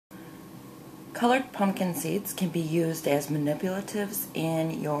Colored pumpkin seeds can be used as manipulatives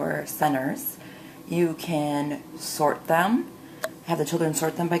in your centers. You can sort them, have the children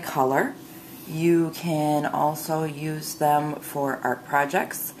sort them by color. You can also use them for art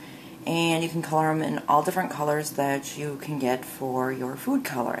projects, and you can color them in all different colors that you can get for your food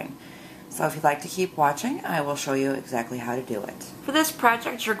coloring. So if you'd like to keep watching, I will show you exactly how to do it. For this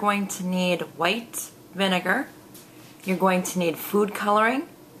project, you're going to need white vinegar, you're going to need food coloring,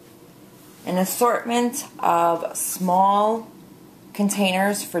 an assortment of small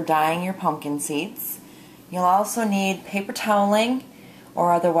containers for dyeing your pumpkin seeds. You'll also need paper toweling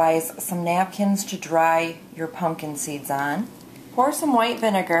or otherwise some napkins to dry your pumpkin seeds on. Pour some white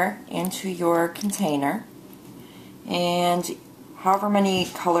vinegar into your container, and however many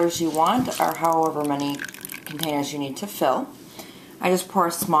colors you want or however many containers you need to fill. I just pour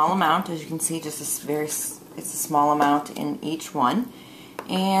a small amount, as you can see, just it's a small amount in each one.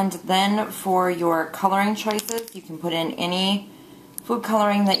 And then for your coloring choices, you can put in any food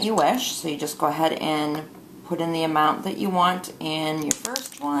coloring that you wish. So you just go ahead and put in the amount that you want in your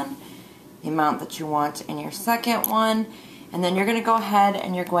first one, the amount that you want in your second one, and then you're going to go ahead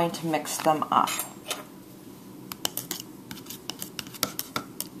and you're going to mix them up.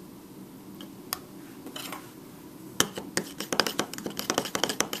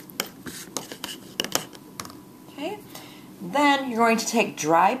 Okay. Then you're going to take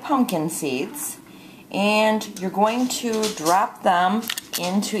dry pumpkin seeds and you're going to drop them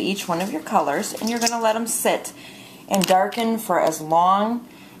into each one of your colors, and you're going to let them sit and darken for as long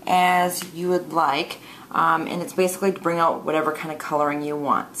as you would like, and it's basically to bring out whatever kind of coloring you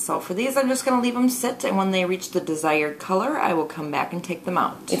want. So for these, I'm just going to leave them sit, and when they reach the desired color, I will come back and take them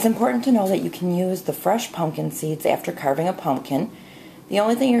out. It's important to know that you can use the fresh pumpkin seeds after carving a pumpkin. The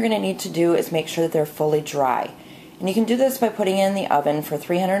only thing you're going to need to do is make sure that they're fully dry. And you can do this by putting it in the oven for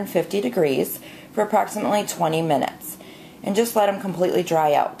 350 degrees for approximately 20 minutes. And just let them completely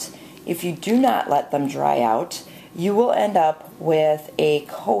dry out. If you do not let them dry out, you will end up with a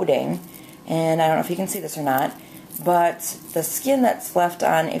coating, and I don't know if you can see this or not, but the skin that's left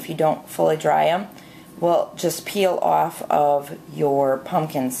on if you don't fully dry them will just peel off of your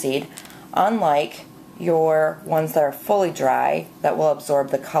pumpkin seed, unlike your ones that are fully dry that will absorb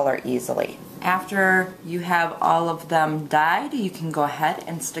the color easily. After you have all of them dyed, you can go ahead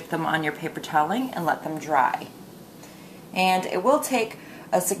and stick them on your paper toweling and let them dry. And it will take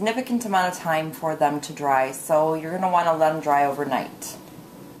a significant amount of time for them to dry, so you're going to want to let them dry overnight.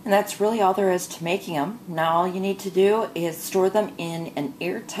 And that's really all there is to making them. Now all you need to do is store them in an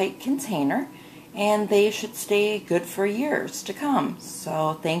airtight container, and they should stay good for years to come.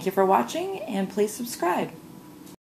 So thank you for watching, and please subscribe.